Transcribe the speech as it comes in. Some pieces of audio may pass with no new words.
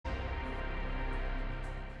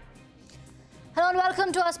Hello and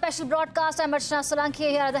welcome to our special broadcast. I'm Archana Solanki.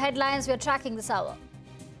 Here are the headlines we are tracking this hour.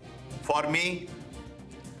 For me,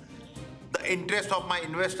 the interest of my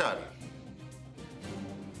investor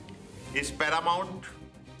is paramount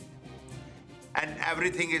and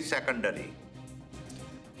everything is secondary.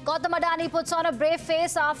 Gautam Adani puts on a brave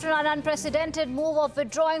face after an unprecedented move of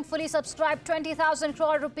withdrawing fully subscribed 20,000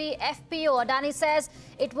 crore rupee FPO. Adani says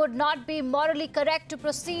it would not be morally correct to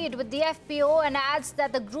proceed with the FPO and adds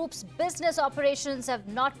that the group's business operations have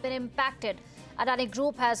not been impacted. Adani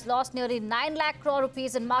Group has lost nearly 9 lakh crore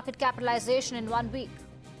rupees in market capitalization in 1 week.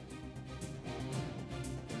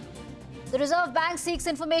 The Reserve Bank seeks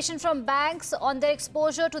information from banks on their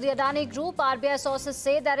exposure to the Adani Group. RBI sources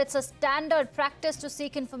say that it's a standard practice to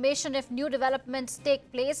seek information if new developments take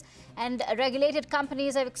place and regulated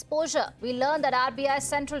companies have exposure. We learned that RBI's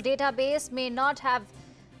central database may not have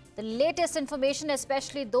the latest information,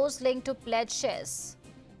 especially those linked to pledged shares.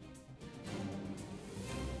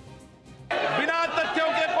 बिना तथ्यों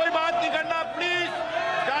के कोई बात नहीं करना, please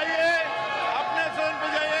जाइए अपने zone पे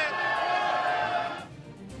जाइए.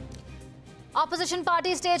 Opposition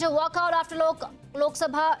parties stage a walkout after Lok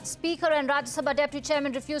Sabha Speaker and Rajya Sabha Deputy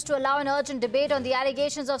Chairman refused to allow an urgent debate on the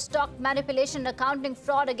allegations of stock manipulation and accounting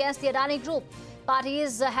fraud against the Adani Group.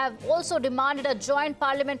 Parties have also demanded a joint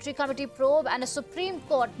parliamentary committee probe and a Supreme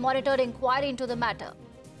Court monitored inquiry into the matter.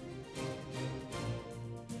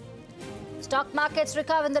 Stock markets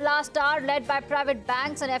recover in the last hour, led by private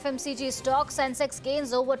banks and FMCG stocks. Sensex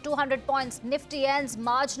gains over 200 points. Nifty ends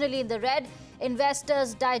marginally in the red.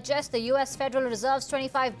 Investors digest the US Federal Reserve's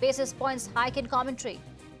 25 basis points hike in commentary.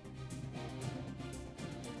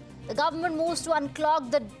 The government moves to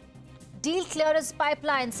unclog the deal clearance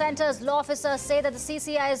pipeline. Centre's law officers say that the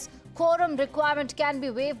CCI's quorum requirement can be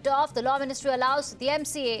waived off. The Law Ministry allows the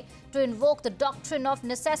MCA to invoke the doctrine of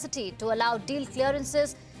necessity to allow deal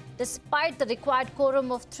clearances despite the required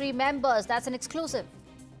quorum of 3 members. That's an exclusive.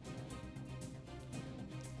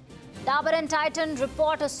 Dabur and Titan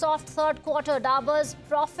report a soft third quarter. Dabur's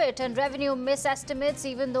profit and revenue miss estimates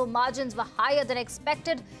even though margins were higher than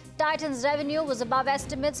expected. Titan's revenue was above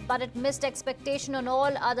estimates, but it missed expectation on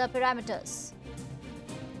all other parameters.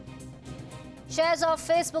 Shares of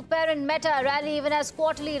Facebook parent Meta rally even as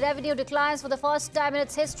quarterly revenue declines for the first time in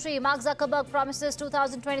its history. Mark Zuckerberg promises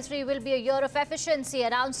 2023 will be a year of efficiency,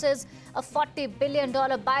 announces a $40 billion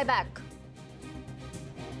buyback.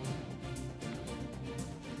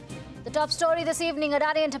 The top story this evening,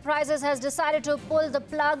 Adani Enterprises has decided to pull the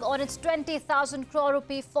plug on its 20,000 crore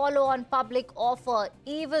rupee follow-on public offer,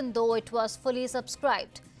 even though it was fully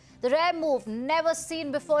subscribed. The rare move, never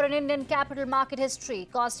seen before in Indian capital market history,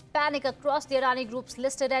 caused panic across the Adani Group's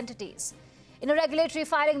listed entities. In a regulatory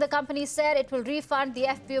filing, the company said it will refund the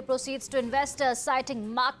FPO proceeds to investors,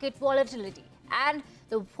 citing market volatility and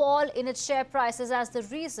the fall in its share prices as the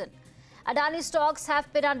reason. Adani stocks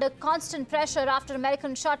have been under constant pressure after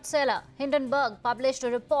American short seller Hidenburg published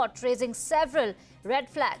a report raising several red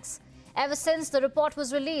flags. Ever since the report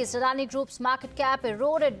was released, Adani Group's market cap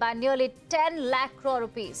eroded by nearly 10 lakh crore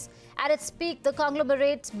rupees. At its peak, the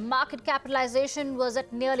conglomerate's market capitalization was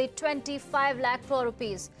at nearly 25 lakh crore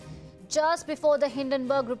rupees. Just before the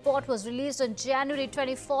Hidenburg report was released on January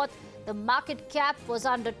 24th, the market cap was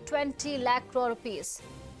under 20 lakh crore rupees.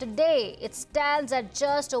 Today, it stands at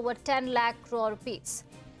just over 10 lakh crore rupees.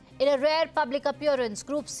 In a rare public appearance,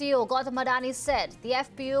 Group CEO Gautam Adani said the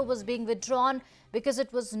FPO was being withdrawn because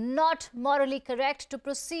it was not morally correct to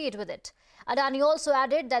proceed with it. Adani also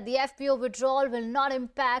added that the FPO withdrawal will not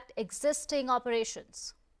impact existing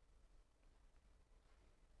operations.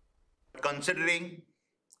 Considering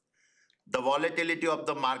the volatility of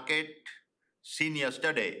the market seen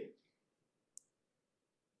yesterday,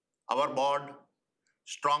 our board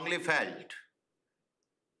strongly felt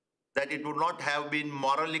that it would not have been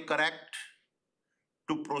morally correct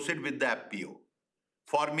to proceed with the FPO.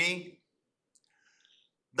 For me,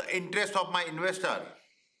 the interest of my investor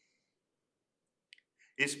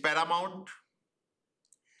is paramount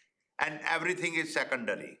and everything is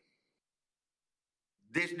secondary.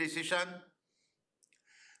 This decision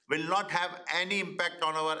will not have any impact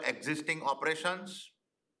on our existing operations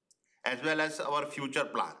as well as our future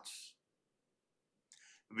plans.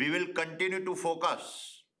 We will continue to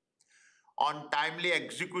focus on timely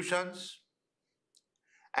executions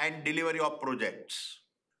and delivery of projects.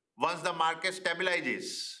 Once the market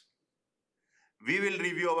stabilizes, we will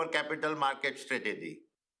review our capital market strategy.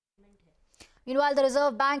 Meanwhile, the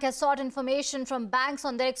Reserve Bank has sought information from banks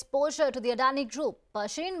on their exposure to the Adani Group.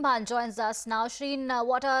 Shreen Bhan joins us now. Shreen,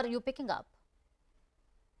 what are you picking up?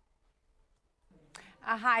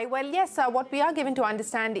 Hi. Well, yes, what we are given to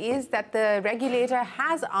understand is that the regulator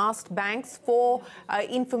has asked banks for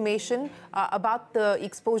information about the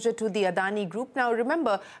exposure to the Adani Group. Now,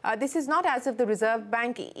 remember, this is not as if the Reserve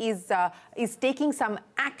Bank is taking some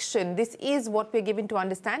action. This is what we're given to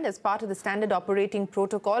understand as part of the standard operating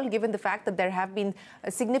protocol, given the fact that there have been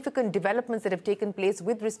significant developments that have taken place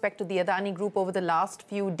with respect to the Adani Group over the last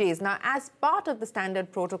few days. Now, as part of the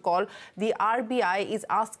standard protocol, the RBI is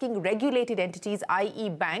asking regulated entities, i.e.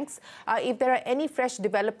 banks, if there are any fresh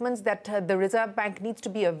developments that the Reserve Bank needs to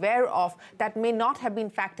be aware of that may not have been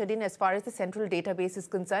factored in as far as the central database is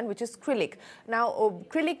concerned, which is CRILIC. Now,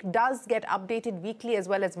 CRILIC does get updated weekly as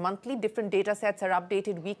well as monthly. Different data sets are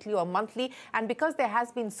updated weekly or monthly. And because there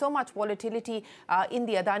has been so much volatility in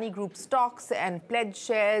the Adani Group stocks and pledged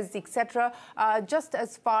shares, etc., just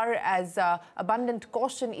as far as abundant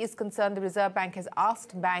caution is concerned, the Reserve Bank has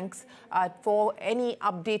asked banks for any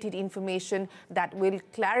updated information that will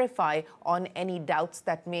clarify on any doubts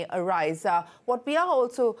that may arise. What we are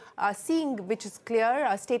also seeing, which is clear,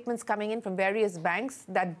 statements coming in from various banks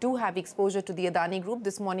that do have exposure to the Adani Group.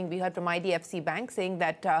 This morning we heard from IDFC Bank saying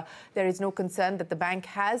that there is no concern that the bank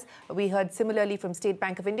has. We heard similarly from State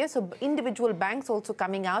Bank of India. So individual banks also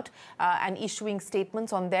coming out and issuing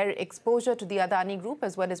statements on their exposure to the Adani Group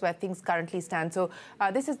as well as where things currently stand. So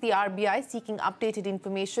this is the RBI seeking updated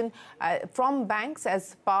information from banks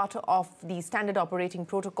as part of the standard operating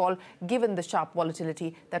protocol, given the sharp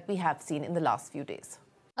volatility that we have seen in the last few days.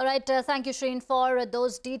 All right, thank you, Shreen, for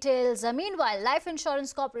those details. Meanwhile, Life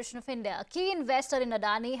Insurance Corporation of India, a key investor in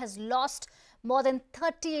Adani, has lost more than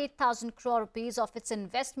 38,000 crore rupees of its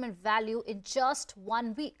investment value in just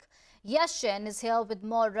 1 week. Yash Jain is here with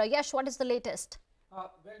more. Yash, what is the latest?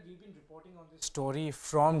 Well, we've been reporting on this story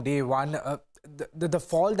from day one. The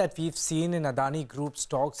fall that we've seen in Adani Group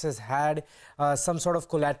stocks has had some sort of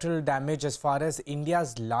collateral damage as far as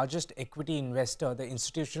India's largest equity investor, the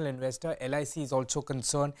institutional investor, LIC, is also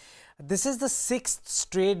concerned. This is the 6th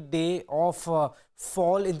straight day of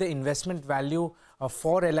fall in the investment value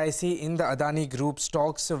for LIC in the Adani Group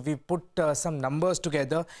stocks. So we put some numbers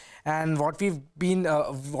together, and what we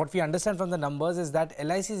understand from the numbers is that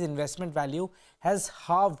LIC's investment value has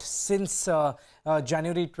halved since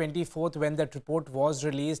January 24th, when that report was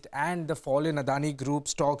released and the fall in Adani Group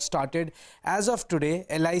stocks started. As of today,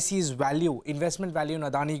 LIC's value, investment value in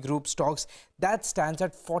Adani Group stocks, that stands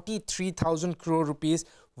at 43,000 crore rupees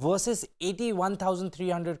versus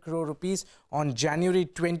 81,300 crore rupees on January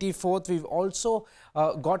 24th. We've also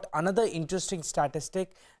got another interesting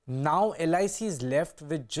statistic. Now LIC is left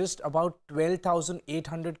with just about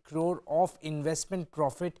 12,800 crore of investment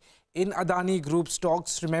profit in Adani Group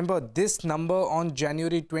stocks. Remember, this number on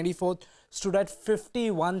January 24th stood at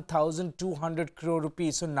 51,200 crore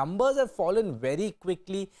rupees. So numbers have fallen very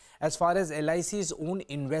quickly as far as LIC's own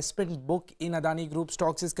investment book in Adani Group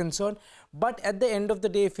stocks is concerned. But at the end of the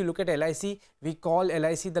day, if you look at LIC, we call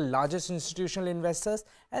LIC the largest institutional investors,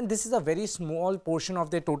 and this is a very small portion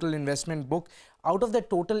of their total investment book. Out of the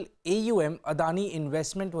total AUM, Adani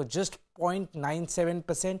investment was just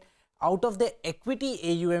 0.97%. Out of the equity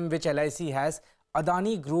AUM which LIC has,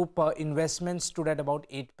 Adani Group investments stood at about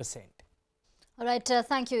 8%. All right,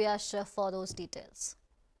 thank you, Yash, for those details.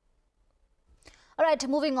 All right,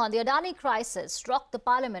 moving on. The Adani crisis rocked the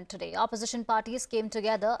parliament today. Opposition parties came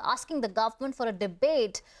together asking the government for a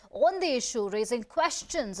debate on the issue, raising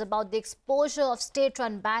questions about the exposure of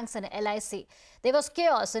state-run banks and LIC. There was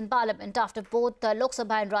chaos in parliament after both Lok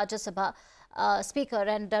Sabha and Rajya Sabha Speaker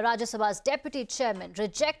and Rajya Sabha's Deputy Chairman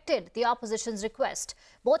rejected the opposition's request.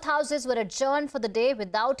 Both houses were adjourned for the day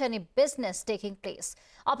without any business taking place.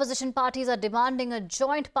 Opposition parties are demanding a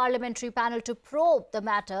joint parliamentary panel to probe the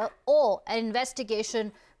matter or an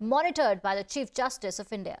investigation monitored by the Chief Justice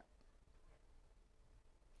of India.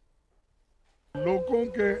 लोगों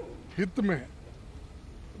के हित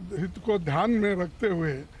को ध्यान में रखते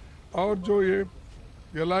हुए और जो ये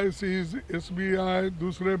LICs, SBI,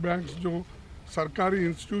 दूसरे बैंक्स जो सरकारी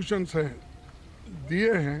इंस्टीट्यूशंस हैं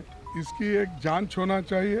दिए हैं, इसकी एक जांच होना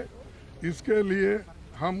चाहिए। इसके लिए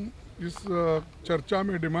हम इस चर्चा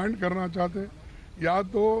में डिमांड करना चाहते हैं, या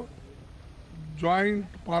तो जॉइंट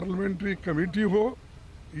पार्लियामेंट्री कमेटी हो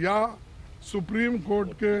या सुप्रीम कोर्ट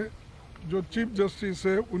के जो चीफ जस्टिस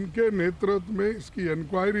है उनके नेतृत्व में इसकी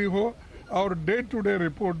इंक्वायरी हो और डे टू डे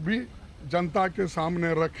रिपोर्ट भी जनता के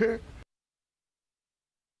सामने रखे।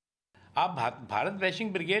 आप भारत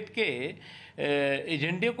बैशिंग ब्रिगेड के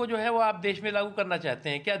एजेंडे को जो है वो आप देश में लागू करना चाहते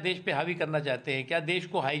हैं क्या? देश पे हावी करना चाहते हैं क्या? देश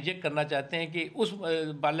को हाईजैक करना चाहते हैं कि उस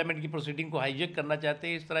पार्लियामेंट की प्रोसीडिंग को हाईजैक करना चाहते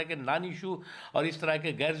हैं इस तरह के नॉन इशू और इस तरह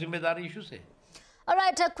के गैर जिम्मेदार इशू से? All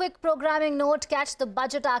right, a quick programming note. Catch the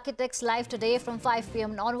Budget Architects live today from 5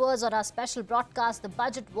 p.m. onwards on our special broadcast, The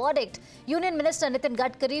Budget Verdict. Union Minister Nitin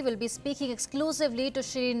Gadkari will be speaking exclusively to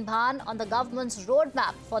Shireen Bhan on the government's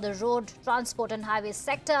roadmap for the road, transport and highway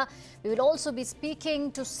sector. We will also be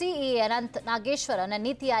speaking to CEA Anant Nageshwaran and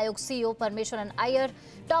Niti Aayog CEO Parmeshwaran Iyer,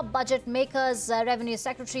 top budget makers, Revenue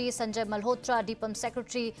Secretary Sanjay Malhotra, DIPAM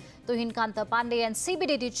Secretary Tuhin Kanta Pandey and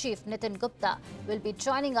CBDT Chief Nitin Gupta will be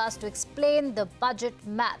joining us to explain the budget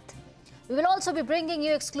math. We will also be bringing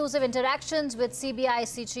you exclusive interactions with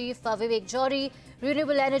CBIC Chief Vivek Jory,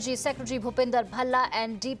 Renewable Energy Secretary Bhupinder Bhalla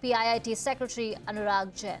and DPIIT Secretary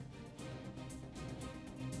Anurag Jain.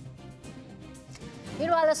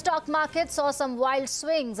 Meanwhile, the stock market saw some wild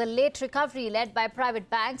swings. A late recovery led by private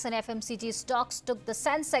banks and FMCG stocks took the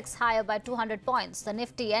Sensex higher by 200 points. The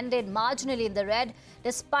Nifty ended marginally in the red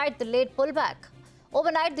despite the late pullback.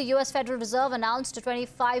 Overnight, the US Federal Reserve announced a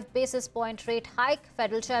 25 basis point rate hike.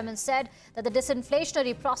 Federal Chairman said that the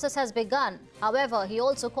disinflationary process has begun. However, he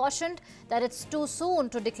also cautioned that it's too soon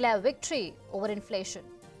to declare victory over inflation.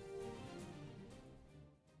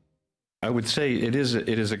 I would say it is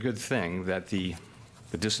a good thing that the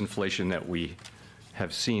disinflation that we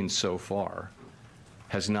have seen so far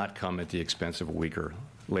has not come at the expense of a weaker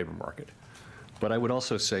labor market. But I would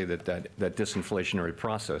also say that that disinflationary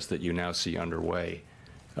process that you now see underway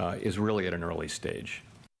is really at an early stage.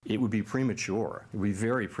 It would be premature, it would be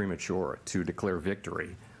very premature to declare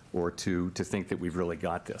victory or to think that we've really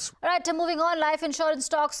got this. All right, moving on, life insurance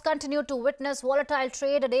stocks continue to witness volatile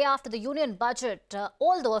trade a day after the union budget,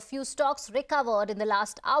 although a few stocks recovered in the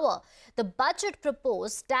last hour. The budget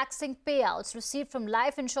proposed taxing payouts received from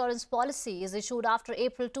life insurance policies issued after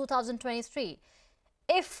April 2023.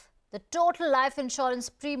 If the total life insurance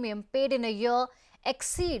premium paid in a year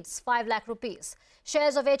exceeds 5 lakh rupees.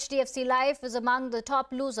 Shares of HDFC Life is among the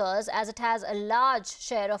top losers as it has a large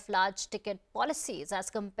share of large ticket policies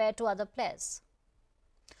as compared to other players.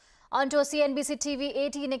 On to a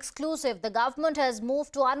CNBC-TV18 exclusive. The government has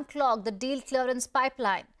moved to unclog the deal clearance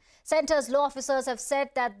pipeline. Centre's law officers have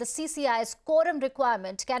said that the CCI's quorum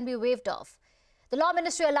requirement can be waived off. The Law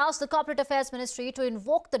Ministry allows the Corporate Affairs Ministry to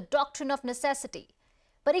invoke the doctrine of necessity.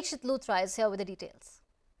 Parikshit Luthra is here with the details.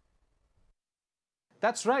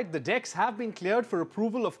 That's right, the decks have been cleared for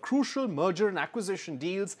approval of crucial merger and acquisition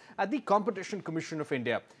deals at the Competition Commission of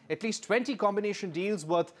India. At least 20 combination deals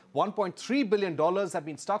worth $1.3 billion have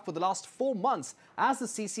been stuck for the last 4 months as the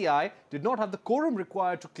CCI did not have the quorum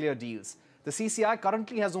required to clear deals. The CCI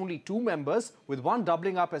currently has only 2 members, with one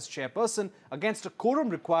doubling up as chairperson against a quorum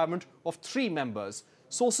requirement of 3 members.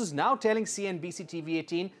 Sources now telling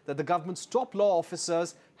CNBC-TV18 that the government's top law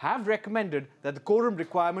officers have recommended that the quorum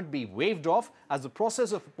requirement be waived off as the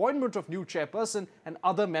process of appointment of new chairperson and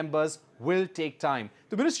other members will take time.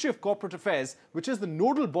 The Ministry of Corporate Affairs, which is the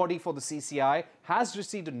nodal body for the CCI, has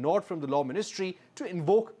received a nod from the Law Ministry to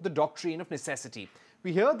invoke the doctrine of necessity.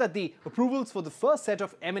 We hear that the approvals for the first set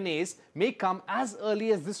of M&As may come as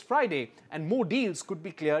early as this Friday and more deals could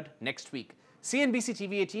be cleared next week.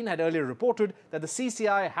 CNBC-TV18 had earlier reported that the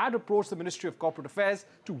CCI had approached the Ministry of Corporate Affairs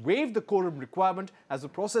to waive the quorum requirement as the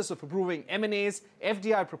process of approving M&As,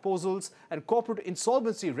 FDI proposals and corporate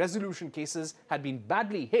insolvency resolution cases had been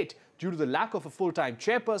badly hit due to the lack of a full-time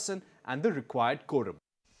chairperson and the required quorum.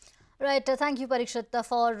 Right, thank you Parikshit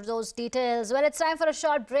for those details. Well, it's time for a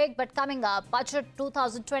short break, but coming up, Budget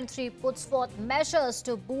 2023 puts forth measures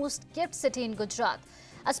to boost Gift City in Gujarat.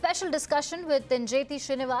 A special discussion with Tinjeti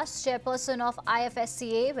Srinivas, chairperson of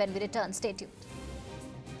IFSCA, when we return. Stay tuned.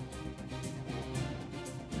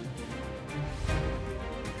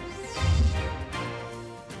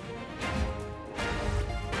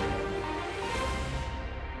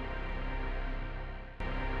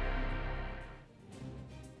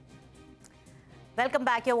 Welcome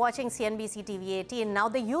back. You're watching CNBC TV18. Now,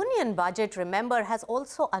 the union budget, remember, has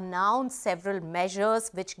also announced several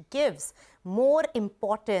measures which gives more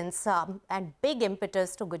importance and big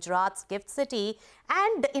impetus to Gujarat's Gift City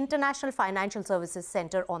and the International Financial Services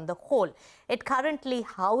Centre on the whole. It currently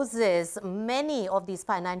houses many of these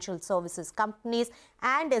financial services companies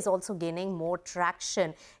and is also gaining more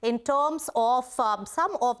traction. In terms of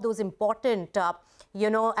some of those important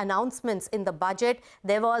announcements in the budget,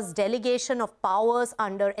 there was delegation of powers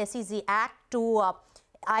under SEZ Act to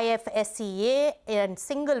IFSCA and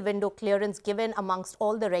single window clearance given amongst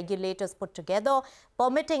all the regulators put together,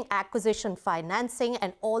 permitting acquisition financing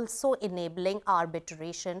and also enabling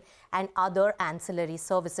arbitration and other ancillary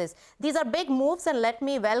services. These are big moves, and let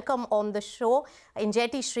me welcome on the show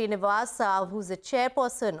Njeti Srinivas, who's the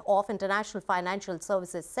chairperson of International Financial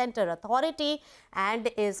Services Center Authority and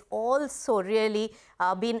is also really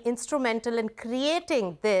been instrumental in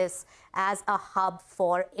creating this as a hub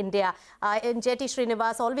for India. Njeti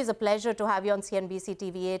Srinivas, always a pleasure to have you on CNBC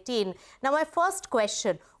TV18. Now, my first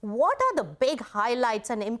question, what are the big highlights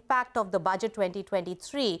and impact of the Budget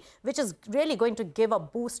 2023, which is really going to give a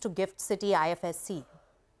boost to Gift City IFSC?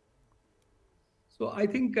 So I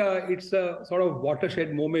think it's a sort of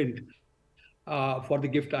watershed moment for the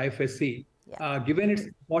Gift IFSC. Yeah. Given its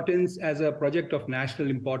importance as a project of national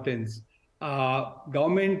importance,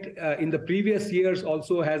 government in the previous years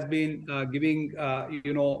also has been giving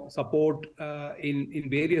support in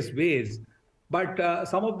various ways, but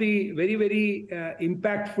some of the very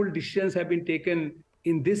impactful decisions have been taken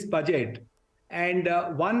in this budget, and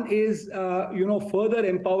one is further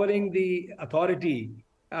empowering the authority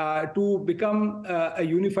to become a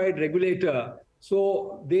unified regulator.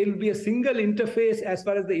 So there will be a single interface as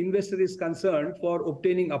far as the investor is concerned for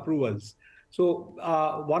obtaining approvals. So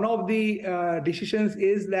one of the decisions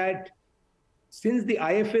is that since the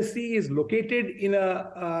IFSC is located in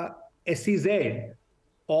a SEZ,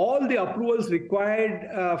 all the approvals required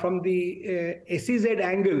from the SEZ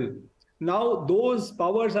angle, now those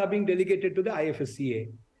powers are being delegated to the IFSCA.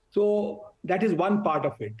 So that is one part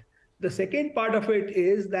of it. The second part of it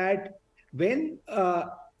is that when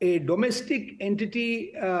a domestic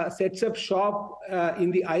entity sets up shop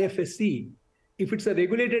in the IFSC, if it's a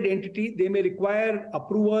regulated entity, they may require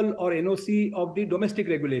approval or NOC of the domestic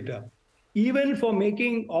regulator. Even for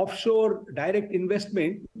making offshore direct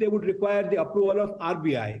investment, they would require the approval of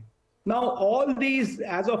RBI. Now, all these,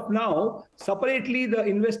 as of now, separately, the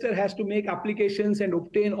investor has to make applications and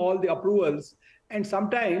obtain all the approvals. And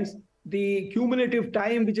sometimes the cumulative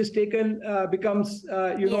time which is taken becomes,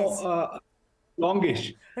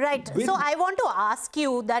 longish. Right. So I want to ask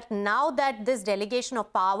you that now that this delegation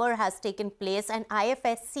of power has taken place and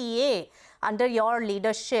IFSCA under your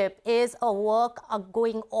leadership is a work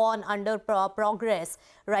going on under progress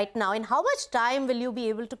right now, in how much time will you be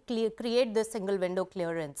able to create this single window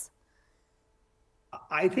clearance?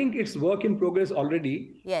 I think it's work in progress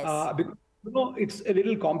already. Yes. Because, it's a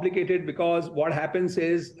little complicated because what happens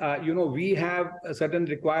is, we have certain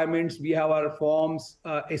requirements. We have our forms.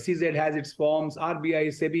 SEZ has its forms. RBI,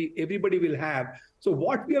 SEBI, everybody will have. So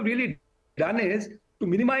what we have really done is to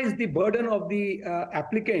minimize the burden of the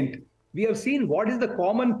applicant. We have seen what is the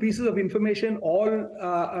common pieces of information all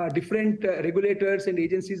different regulators and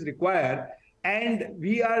agencies require. And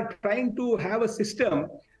we are trying to have a system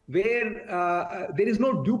where there is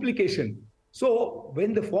no duplication. So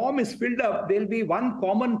when the form is filled up, there will be one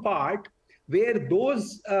common part where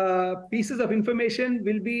those pieces of information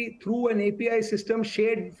will be through an API system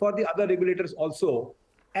shared for the other regulators also.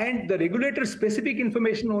 And the regulator specific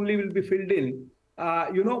information only will be filled in,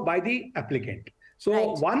 by the applicant. So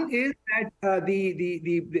right. One is that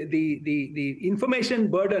the information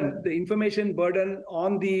burden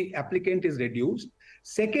on the applicant is reduced.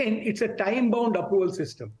 Second, it's a time-bound approval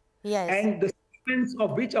system. Yes. And the sequence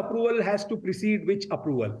of which approval has to precede which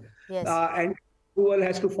approval. Yes. And approval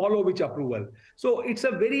has to follow which approval. So it's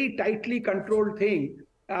a very tightly controlled thing.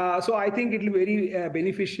 So I think it will be very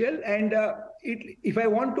beneficial. And if I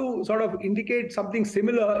want to sort of indicate something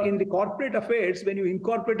similar in the corporate affairs, when you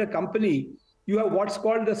incorporate a company, you have what's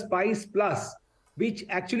called the Spice Plus, which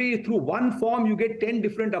actually through one form, you get 10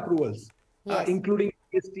 different approvals, yes. Including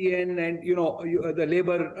STN and, the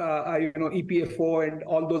labor, EPFO and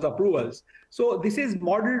all those approvals. So this is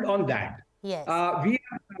modeled on that. Yes. We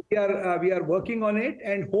are working on it,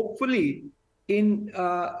 and hopefully in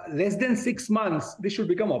less than 6 months, this should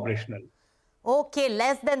become operational. Okay,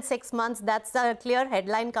 less than 6 months. That's a clear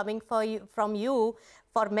headline coming from you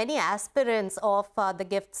for many aspirants of the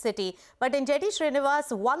Gift City. But in Njeti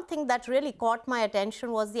Srinivas, one thing that really caught my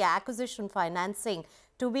attention was the acquisition financing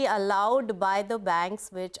to be allowed by the banks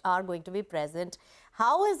which are going to be present.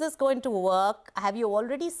 How is this going to work? Have you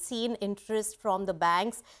already seen interest from the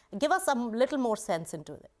banks? Give us some little more sense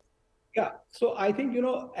into it. Yeah, so I think,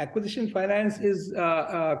 acquisition finance is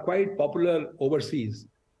quite popular overseas.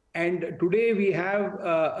 And today we have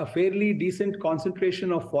a fairly decent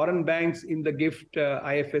concentration of foreign banks in the GIFT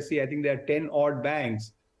IFSC. I think there are 10 odd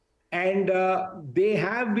banks. And they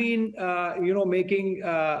have been, making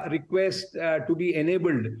requests to be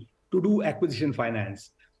enabled to do acquisition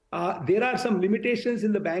finance. There are some limitations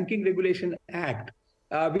in the Banking Regulation Act,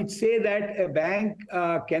 which say that a bank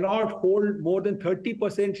cannot hold more than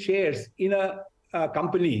 30% shares in a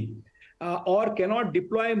company or cannot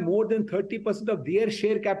deploy more than 30% of their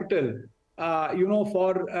share capital,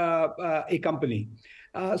 for a company.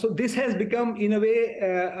 So this has become, in a way,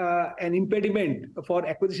 an impediment for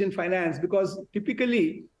acquisition finance, because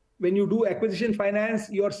typically when you do acquisition finance,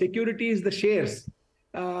 your security is the shares,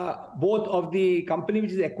 both of the company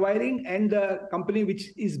which is acquiring and the company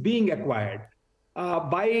which is being acquired.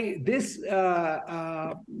 By this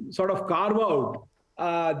sort of carve out,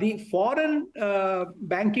 the foreign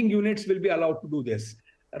banking units will be allowed to do this.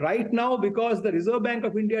 Right now, because the Reserve Bank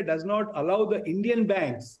of India does not allow the Indian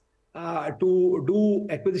banks to do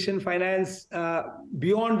acquisition finance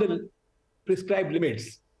beyond the prescribed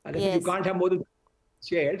limits. Yes. You can't have more than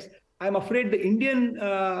shares. I'm afraid the Indian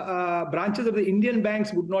branches of the Indian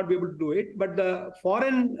banks would not be able to do it, but the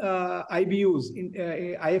foreign IBUs,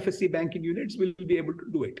 IFSC banking units, will be able to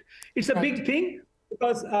do it. It's a big thing,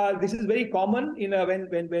 because this is very common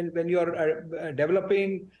when you're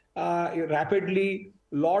developing rapidly.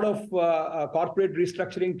 A lot of corporate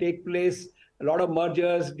restructuring take place, a lot of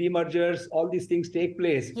mergers, demergers, all these things take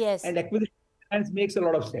place. Yes. And acquisition finance makes a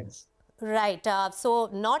lot of sense. Right. So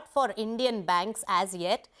not for Indian banks as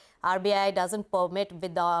yet. RBI doesn't permit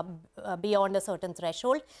with beyond a certain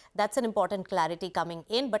threshold. That's an important clarity coming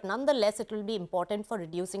in. But nonetheless, it will be important for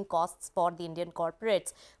reducing costs for the Indian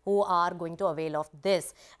corporates who are going to avail of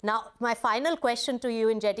this. Now, my final question to you,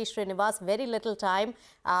 Injeti Srinivas, very little time.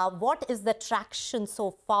 What is the traction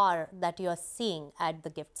so far that you are seeing at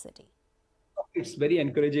the GIFT City? It's very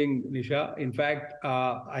encouraging, Nisha. In fact,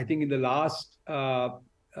 I think in the last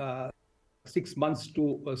 6 months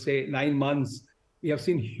to say 9 months, we have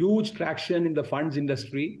seen huge traction in the funds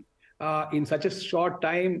industry. In such a short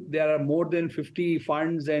time, there are more than 50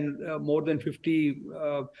 funds and more than 50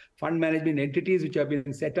 fund management entities which have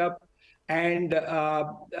been set up. And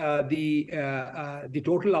the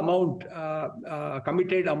total amount,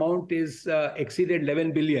 committed amount, is exceeded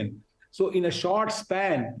 11 billion. So in a short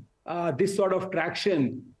span, this sort of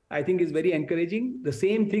traction, I think, is very encouraging. The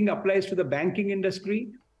same thing applies to the banking industry.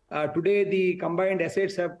 Today, the combined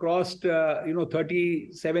assets have crossed,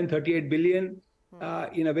 37, 38 billion.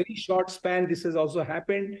 In a very short span, this has also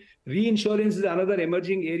happened. Reinsurance is another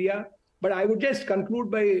emerging area. But I would just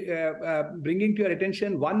conclude by bringing to your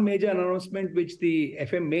attention one major announcement which the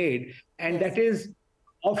FM made, and that is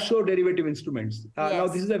offshore derivative instruments. Now,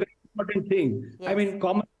 this is a very important thing. I mean,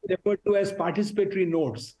 commonly referred to as participatory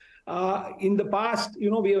notes. In the past,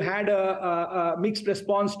 we have had a mixed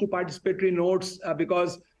response to participatory notes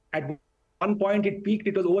because at one point it peaked,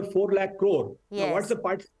 it was over 4 lakh crore. Yes. Now, what's the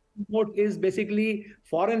participatory note is basically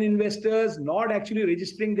foreign investors not actually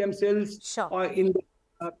registering themselves in the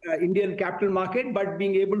Indian capital market, but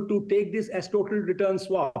being able to take this as total return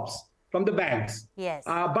swaps from the banks. Yes.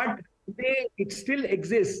 But today it still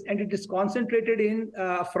exists, and it is concentrated in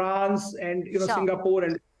France and Singapore.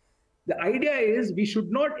 And the idea is we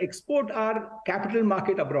should not export our capital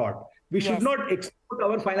market abroad. We should not export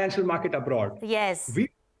our financial market abroad. Yes. We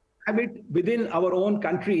have it within our own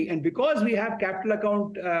country, and because we have capital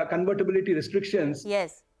account convertibility restrictions,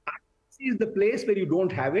 this is the place where you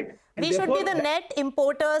don't have it. And we should be the net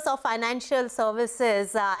importers of financial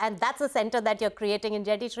services, and that's the center that you're creating.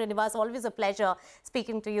 Injeti Srinivas, always a pleasure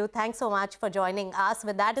speaking to you. Thanks so much for joining us.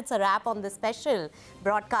 With that, it's a wrap on this special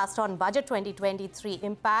broadcast on Budget 2023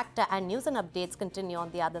 Impact, and news and updates continue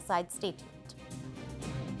on the other side. Stay tuned.